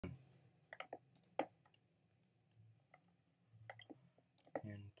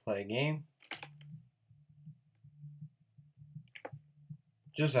play a game.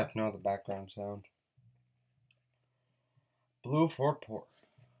 Just ignore the background sound. Blue for port.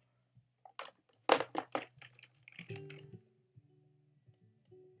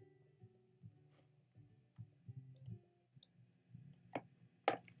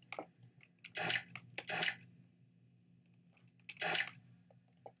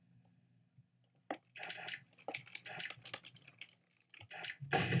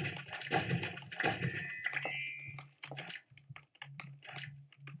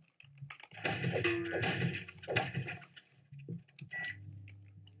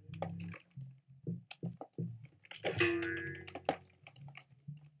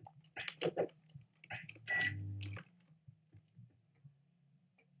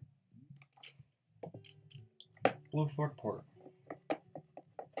 Blue Fort Port.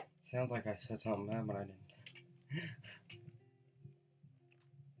 Sounds like I said something bad, but I didn't.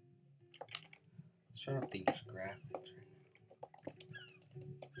 Let's turn up these graphics.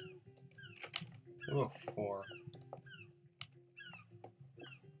 Do a 4.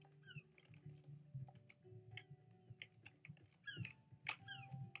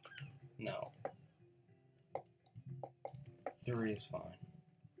 No. 3 is fine.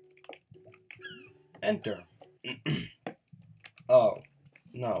 Enter. Oh,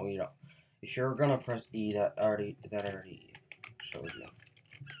 no, you don't. If you're gonna press E, that already shows you.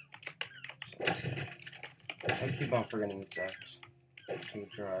 So I keep on forgetting it's X to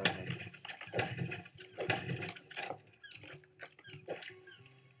drive.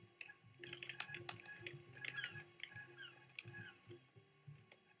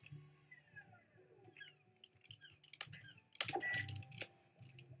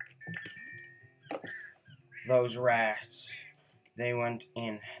 Those rats, they went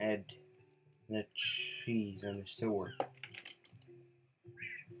and had the cheese in the sewer.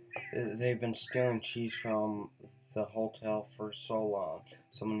 They've been stealing cheese from the hotel for so long.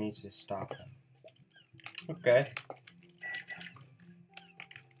 Someone needs to stop them. Okay.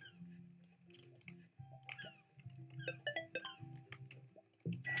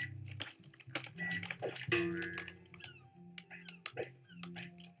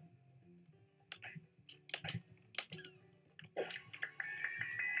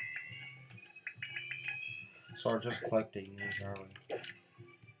 So we're just collecting these, are we?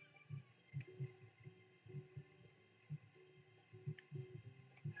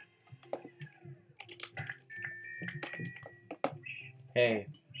 Hey,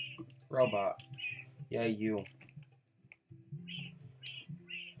 robot. Yeah, you.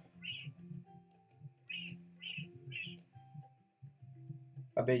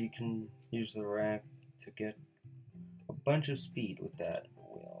 I bet you can use the ramp to get a bunch of speed with that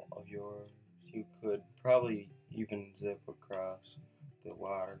wheel of yours. You could probably even zip across the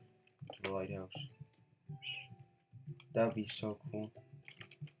water to the lighthouse. That'd be so cool.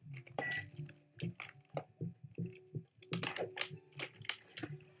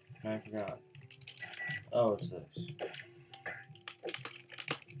 I forgot. Oh, it's this.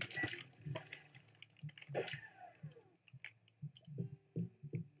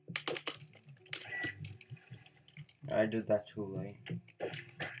 I did that too late.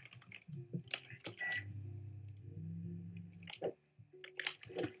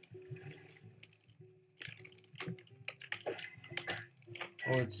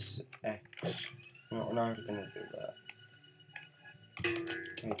 Oh, it's X. No, we're not gonna do that.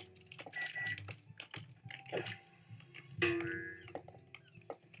 Wait.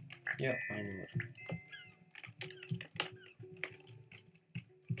 Yep, I knew it.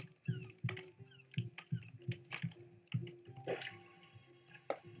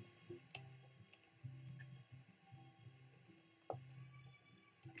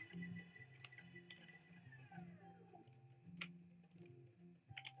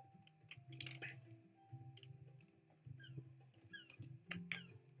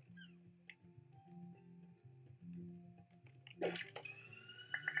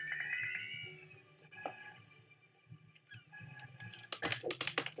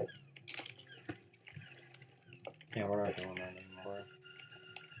 Yeah, we're not doing that anymore.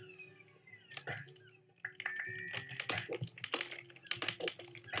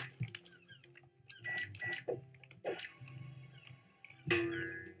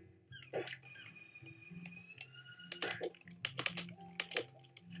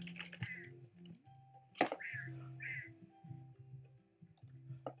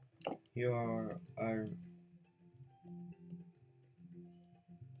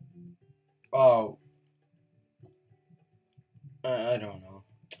 Oh, I don't know.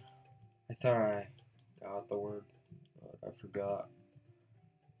 I thought I got the word, but I forgot.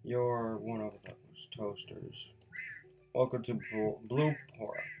 You're one of those toasters. Welcome to Blue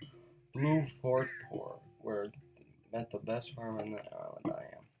Fort Port, where I met the best farmer on the island.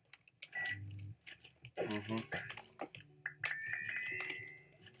 I am. Mm-hmm.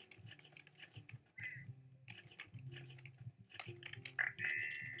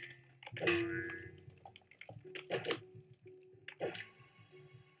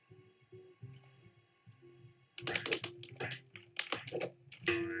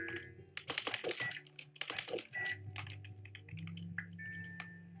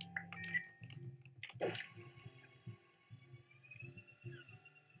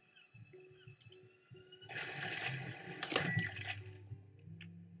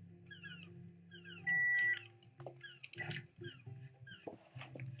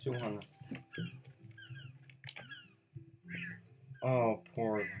 200. Oh,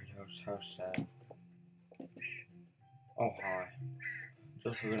 poor lighthouse. How sad. Oh, hi.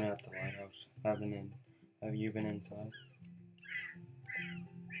 Just looking at the lighthouse. Have you been inside?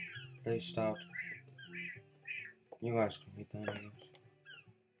 They stopped. You guys can meet that, I guess.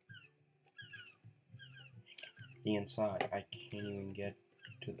 The inside. I can't even get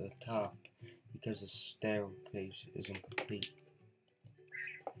to the top because the staircase isn't complete.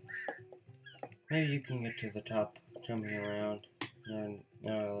 Maybe you can get to the top jumping around.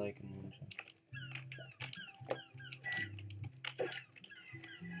 No, like a ninja.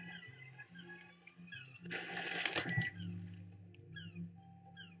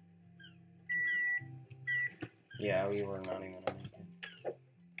 Yeah, we were not even gonna make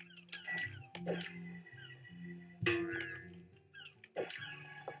it.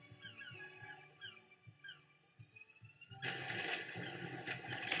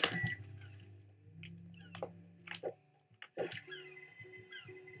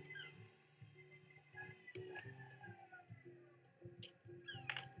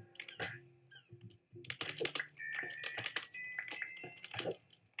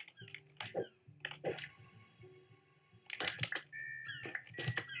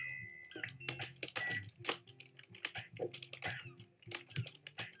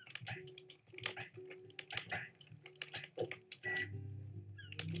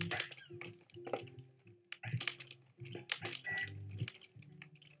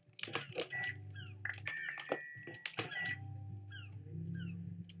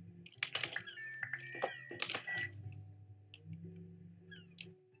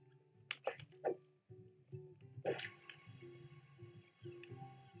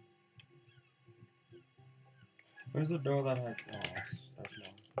 Where's the door that had? Oh, that's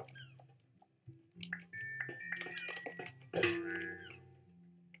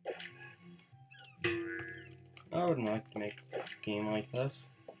more. I wouldn't like to make a game like this.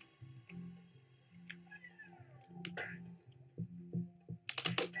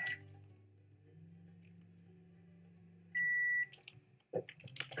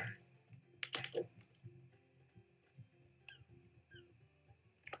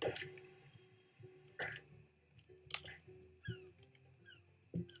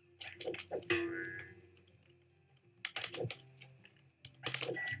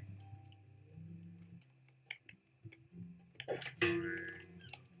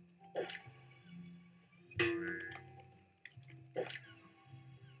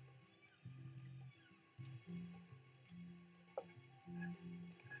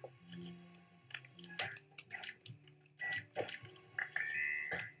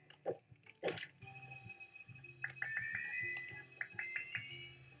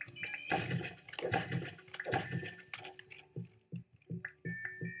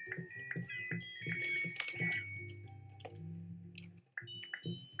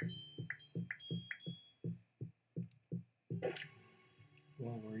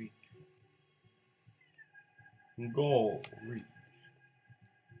 Goal reach. Goal reach.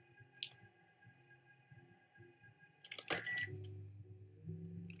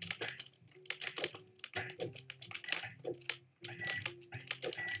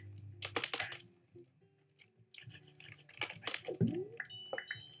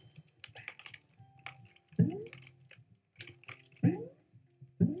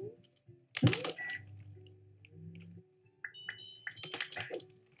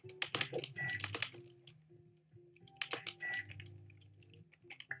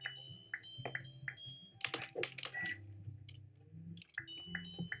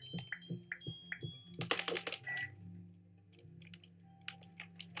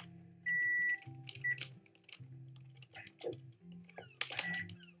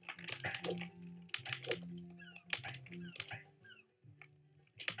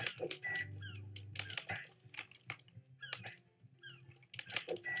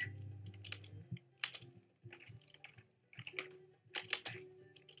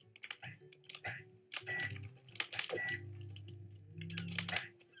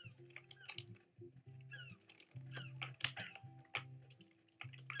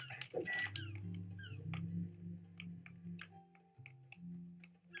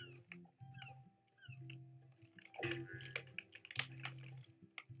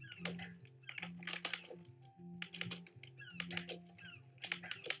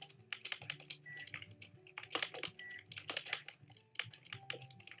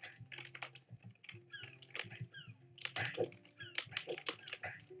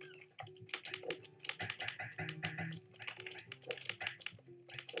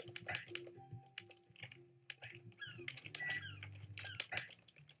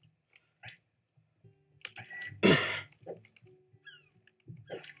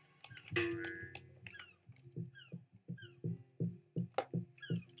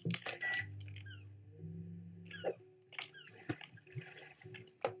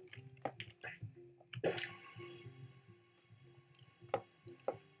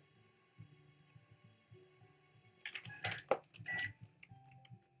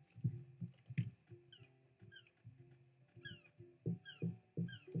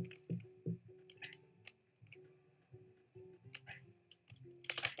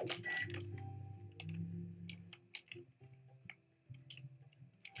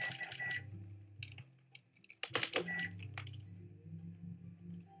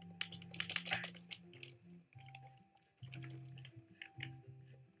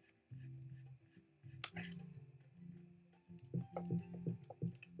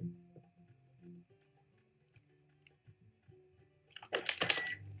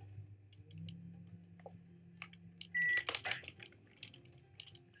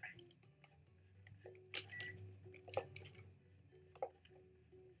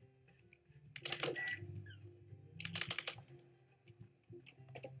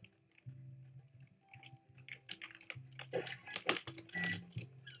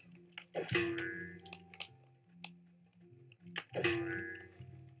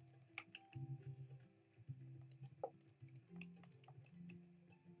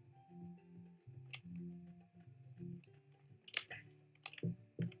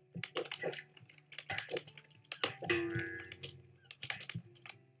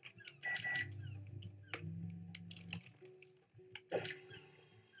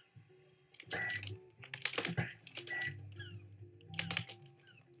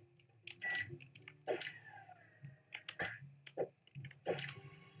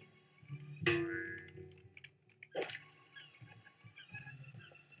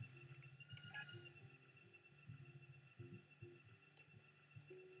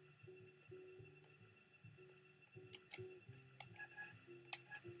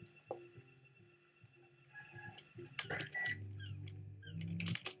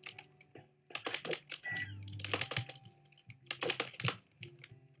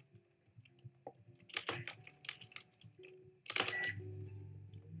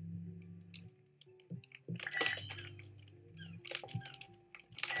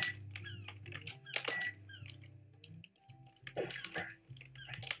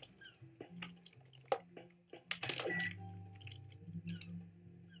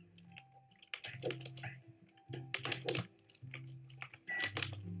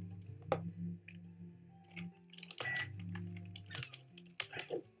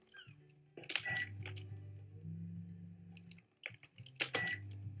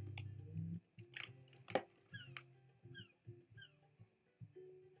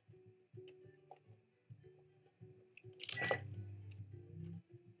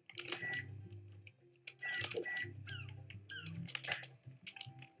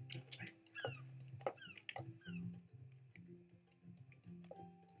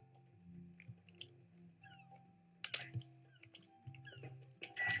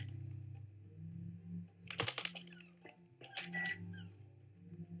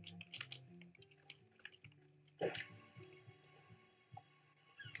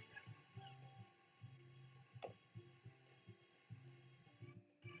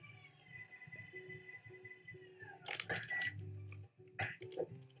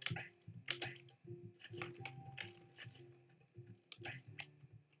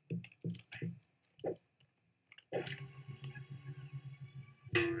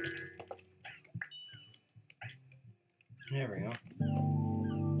 There we go.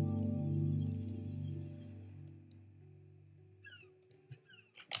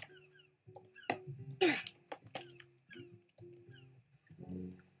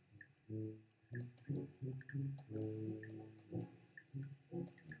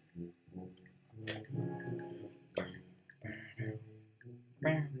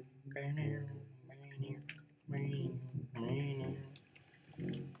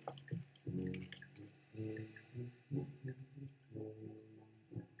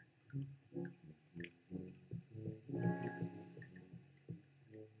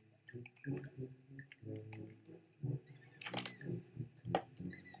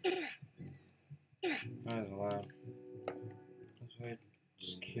 That is loud. That's why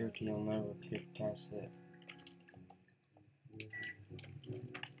security will never get past it.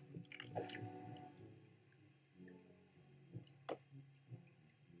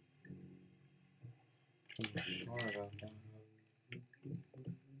 I'm sure about that.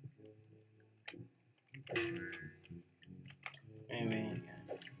 Anyway,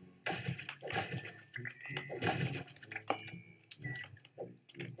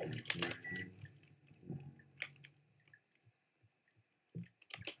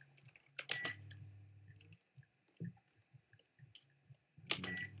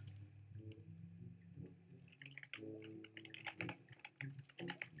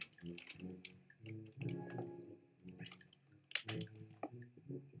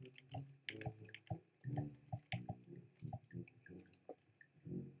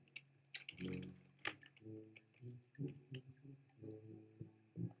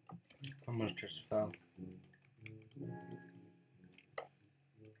 Almost just fell.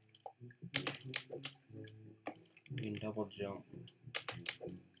 You can double jump.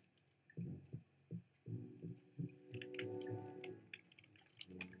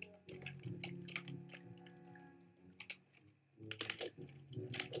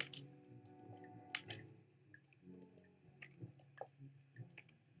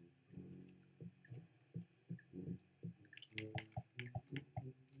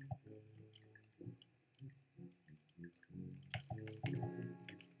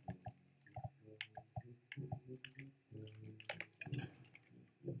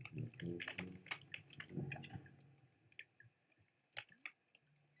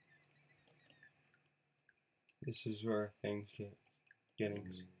 This is where things getting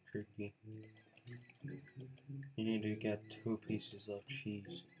tricky. You need to get 2 pieces of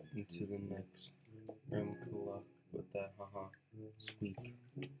cheese into the next room. Good luck with that, haha. Squeak.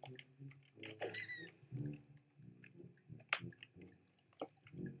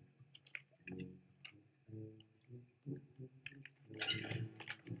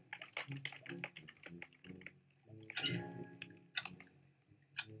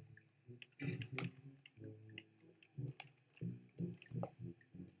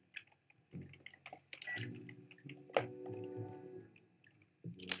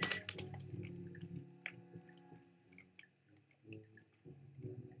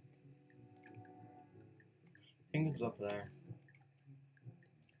 I think it's up there.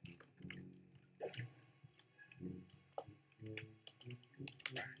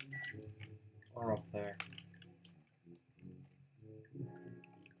 Or up there.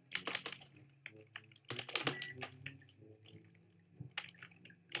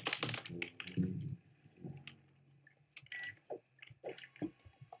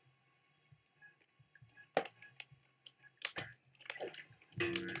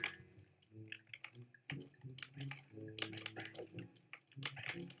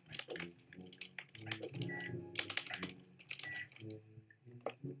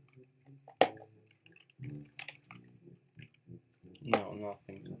 No,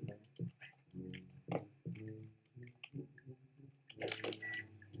 nothing's up there.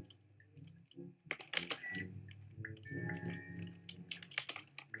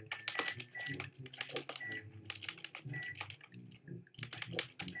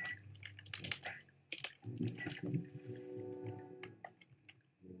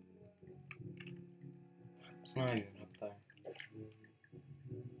 It's not even up there.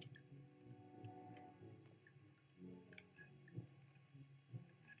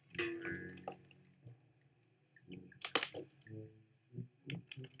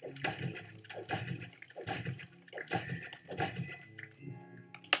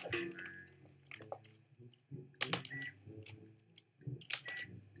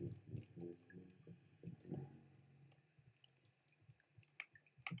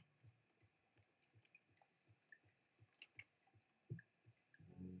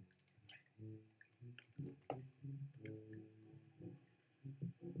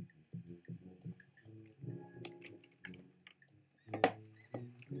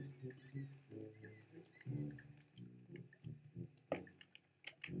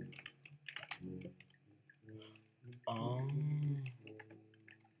 Um,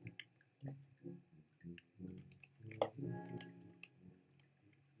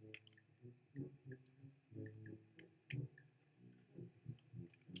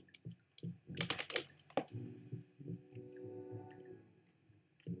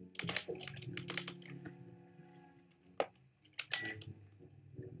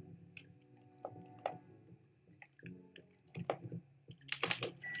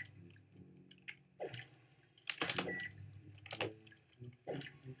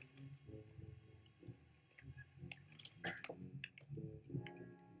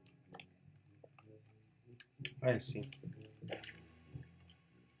 I see.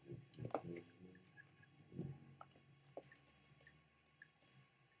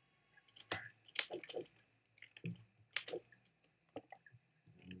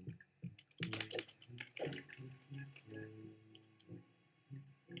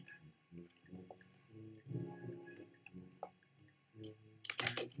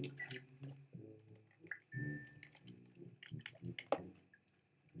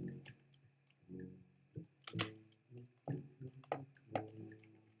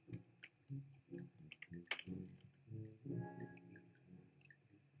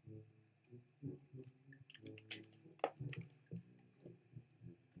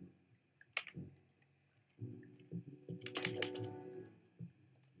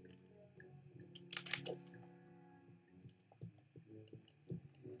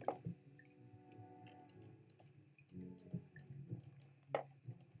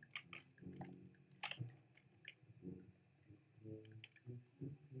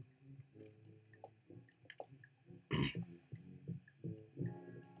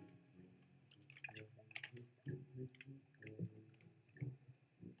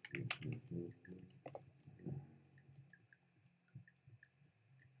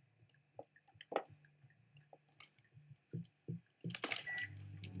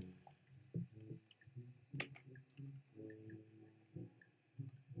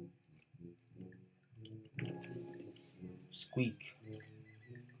 squeak.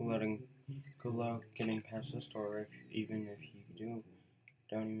 Good luck getting past this door, even if you don't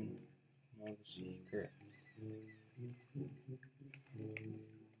even know the secret.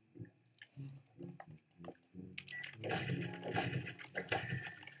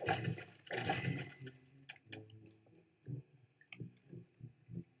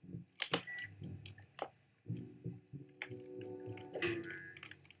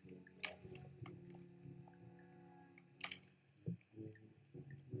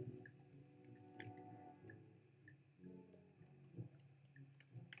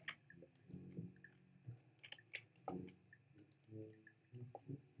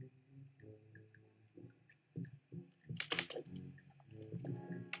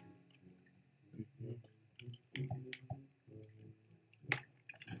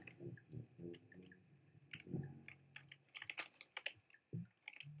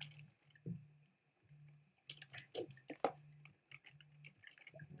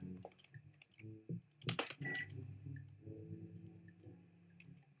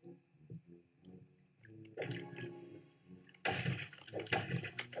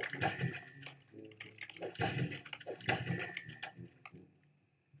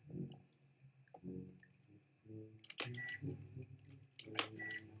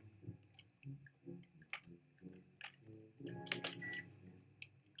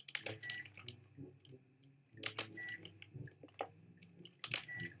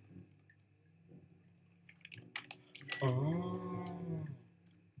 Oh.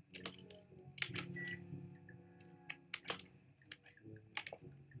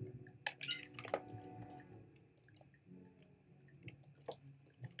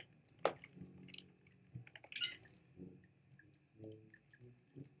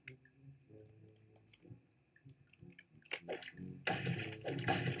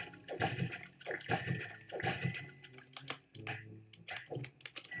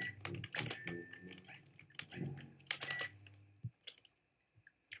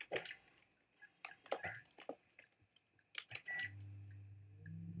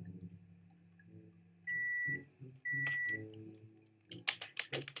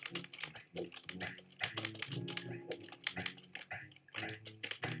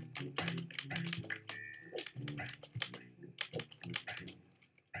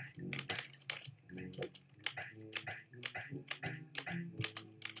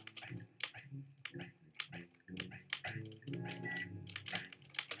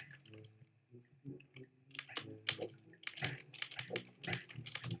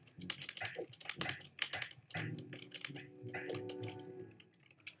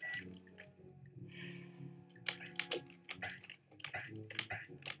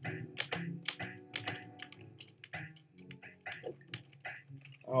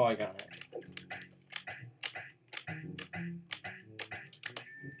 Oh, I got it.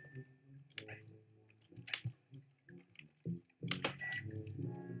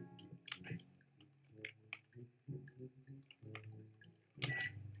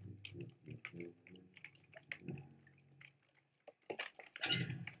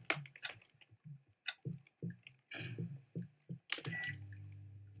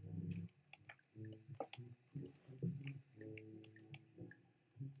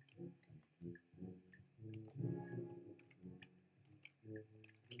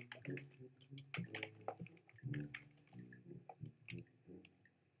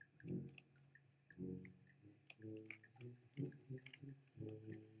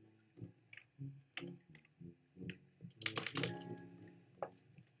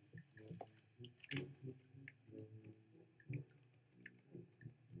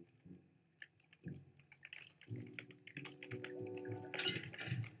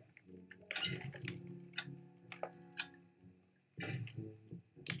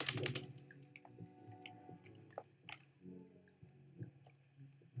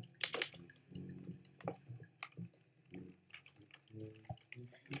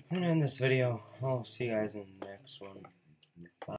 I'm gonna end this video. I'll see you guys in the next one.